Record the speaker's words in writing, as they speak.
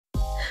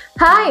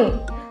Hi!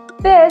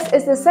 This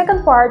is the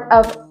second part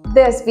of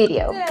this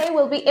video. Today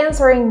we'll be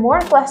answering more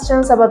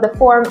questions about the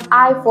Form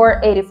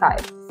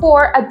I-485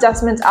 for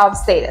adjustment of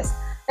status.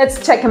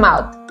 Let's check them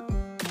out.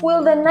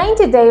 Will the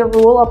 90-day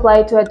rule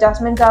apply to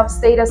adjustment of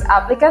status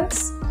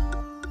applicants?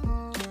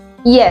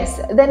 Yes,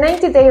 the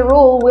 90-day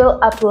rule will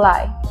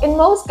apply. In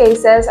most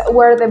cases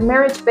where the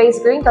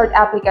marriage-based green card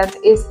applicant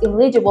is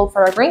eligible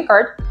for a green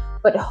card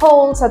but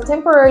holds a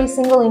temporary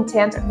single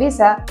intent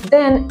visa,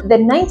 then the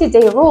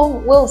 90-day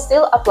rule will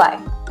still apply.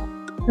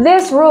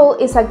 This rule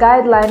is a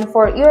guideline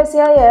for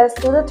USCIS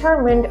to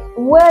determine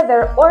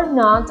whether or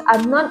not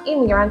a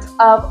non-immigrant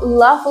of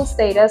lawful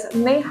status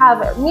may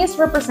have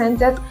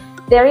misrepresented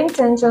their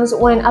intentions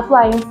when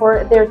applying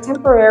for their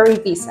temporary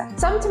visa.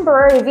 Some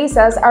temporary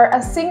visas are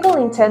a single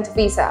intent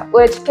visa,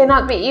 which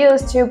cannot be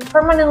used to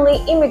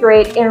permanently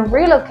immigrate and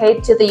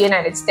relocate to the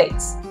United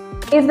States.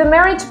 If the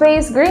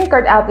marriage-based green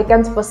card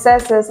applicant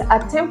possesses a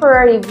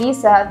temporary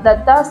visa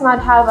that does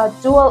not have a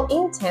dual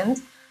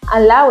intent,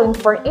 allowing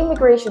for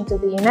immigration to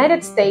the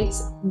United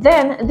States,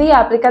 then the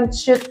applicant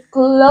should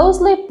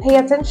closely pay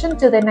attention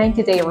to the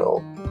 90-day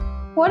rule.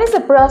 What is the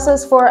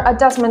process for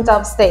adjustment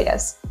of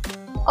status?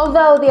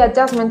 Although the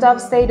adjustment of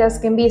status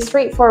can be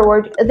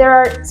straightforward, there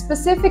are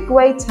specific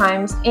wait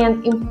times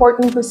and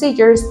important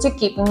procedures to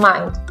keep in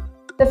mind.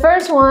 The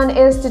first one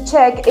is to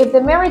check if the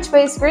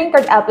marriage-based green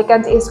card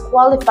applicant is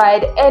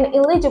qualified and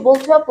eligible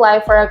to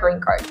apply for a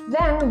green card.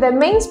 Then, the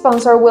main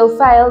sponsor will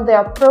file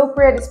the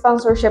appropriate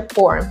sponsorship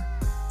form,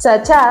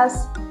 such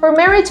as, for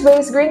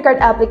marriage-based green card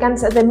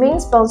applicants, the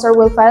main sponsor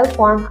will file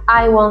Form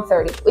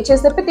I-130, which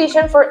is the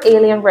petition for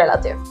alien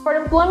relative. For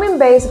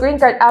employment-based green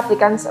card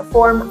applicants,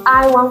 Form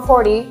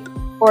I-140,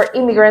 or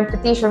immigrant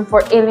petition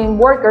for alien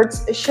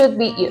workers, should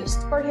be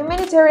used. For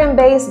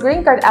humanitarian-based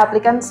green card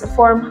applicants,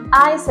 Form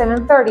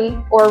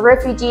I-730, or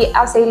refugee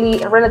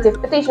asylee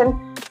relative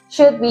petition,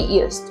 should be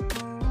used.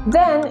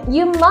 Then,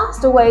 you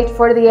must wait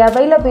for the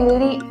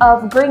availability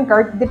of green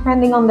card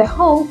depending on the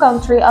home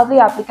country of the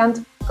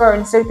applicant,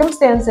 current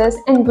circumstances,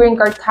 and green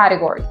card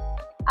category.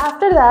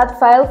 After that,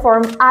 file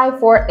Form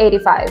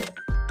I-485.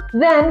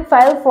 Then,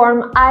 file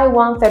Form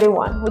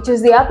I-131, which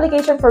is the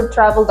application for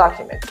travel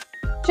document,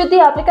 should the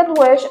applicant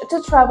wish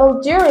to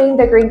travel during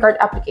the green card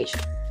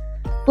application.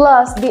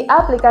 Plus, the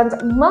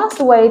applicant must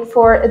wait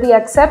for the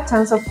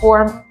acceptance of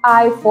Form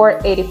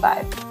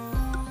I-485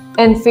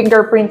 and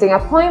fingerprinting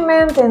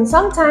appointment and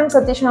sometimes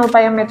additional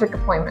biometric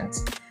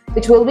appointments,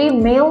 which will be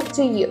mailed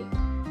to you.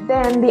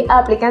 Then the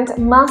applicant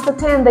must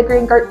attend the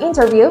green card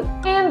interview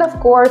and, of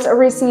course,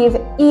 receive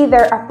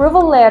either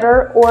approval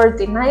letter or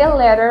denial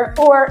letter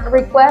or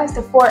request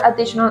for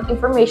additional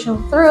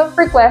information through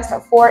Request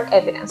for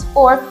Evidence,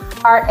 or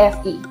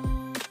RFE.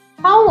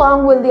 How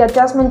long will the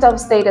adjustment of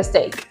status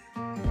take?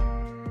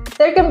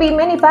 There can be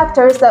many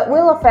factors that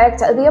will affect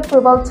the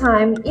approval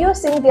time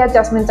using the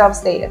adjustment of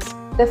status.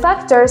 The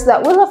factors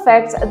that will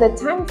affect the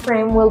time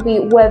frame will be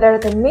whether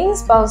the main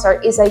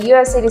sponsor is a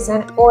U.S.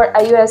 citizen or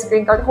a U.S.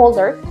 green card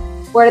holder,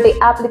 where the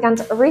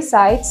applicant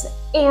resides,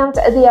 and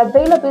the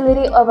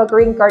availability of a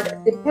green card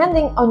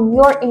depending on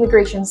your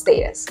immigration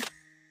status.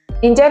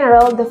 In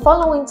general, the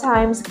following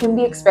times can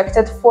be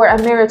expected for a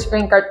marriage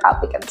green card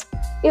applicant.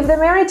 If the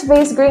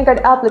marriage-based green card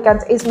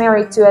applicant is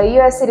married to a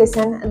U.S.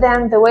 citizen,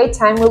 then the wait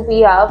time will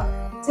be of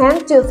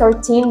 10 to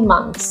 13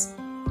 months.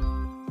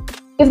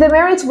 If the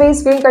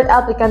marriage-based green card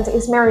applicant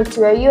is married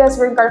to a U.S.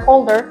 green card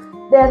holder,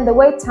 then the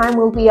wait time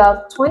will be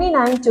of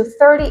 29 to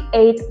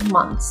 38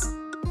 months.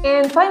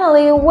 And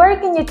finally, where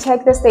can you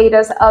check the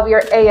status of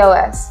your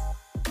AOS?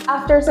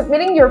 After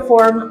submitting your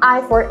Form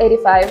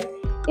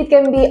I-485, it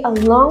can be a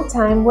long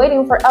time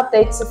waiting for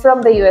updates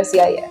from the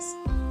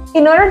USCIS.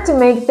 In order to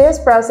make this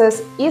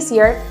process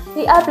easier,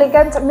 the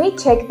applicant may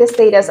check the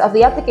status of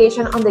the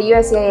application on the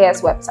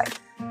USCIS website.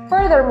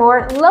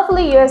 Furthermore,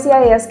 Lawfully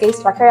USCIS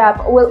Case Tracker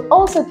app will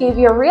also give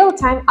you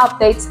real-time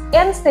updates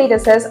and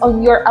statuses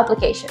on your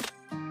application.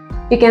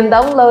 You can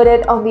download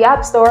it on the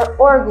App Store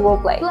or Google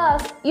Play.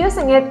 Plus,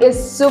 using it is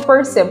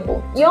super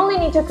simple. You only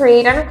need to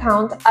create an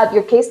account, add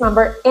your case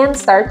number, and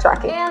start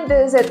tracking. And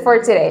this is it for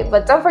today,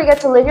 but don't forget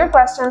to leave your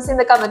questions in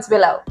the comments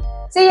below.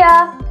 See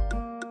ya!